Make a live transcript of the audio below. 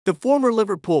The former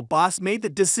Liverpool boss made the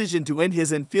decision to end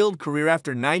his Anfield career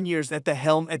after 9 years at the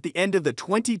helm at the end of the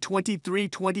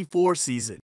 2023-24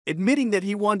 season, admitting that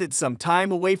he wanted some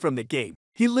time away from the game.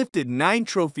 He lifted 9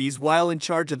 trophies while in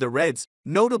charge of the Reds,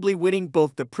 notably winning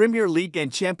both the Premier League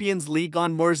and Champions League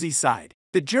on Merseyside.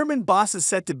 The German boss is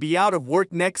set to be out of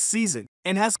work next season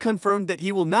and has confirmed that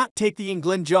he will not take the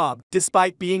England job,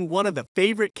 despite being one of the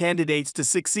favorite candidates to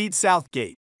succeed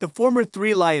Southgate. The former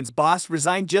Three Lions boss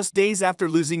resigned just days after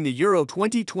losing the Euro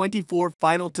 2024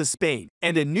 final to Spain,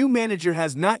 and a new manager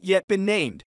has not yet been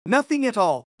named. Nothing at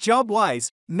all, job-wise,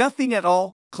 nothing at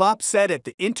all, Klopp said at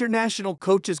the International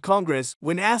Coaches Congress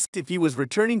when asked if he was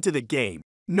returning to the game.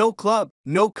 No club,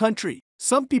 no country.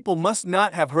 Some people must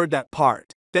not have heard that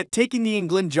part. That taking the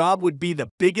England job would be the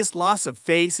biggest loss of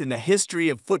face in the history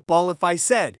of football if I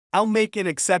said, I'll make an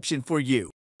exception for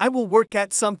you. I will work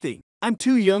at something. I'm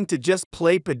too young to just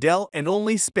play padel and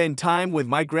only spend time with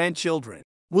my grandchildren.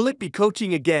 Will it be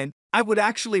coaching again? I would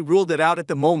actually rule that out at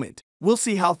the moment. We'll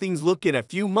see how things look in a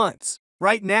few months.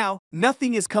 Right now,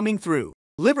 nothing is coming through.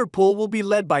 Liverpool will be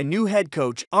led by new head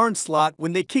coach Arne Slot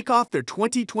when they kick off their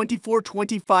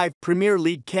 2024-25 Premier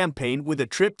League campaign with a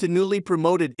trip to newly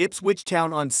promoted Ipswich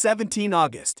Town on 17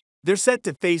 August. They're set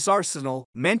to face Arsenal,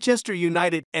 Manchester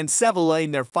United, and Sevilla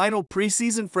in their final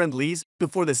pre-season friendlies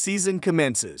before the season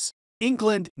commences.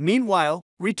 England, meanwhile,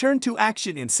 returned to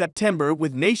action in September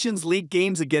with Nations League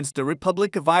games against the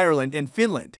Republic of Ireland and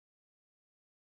Finland.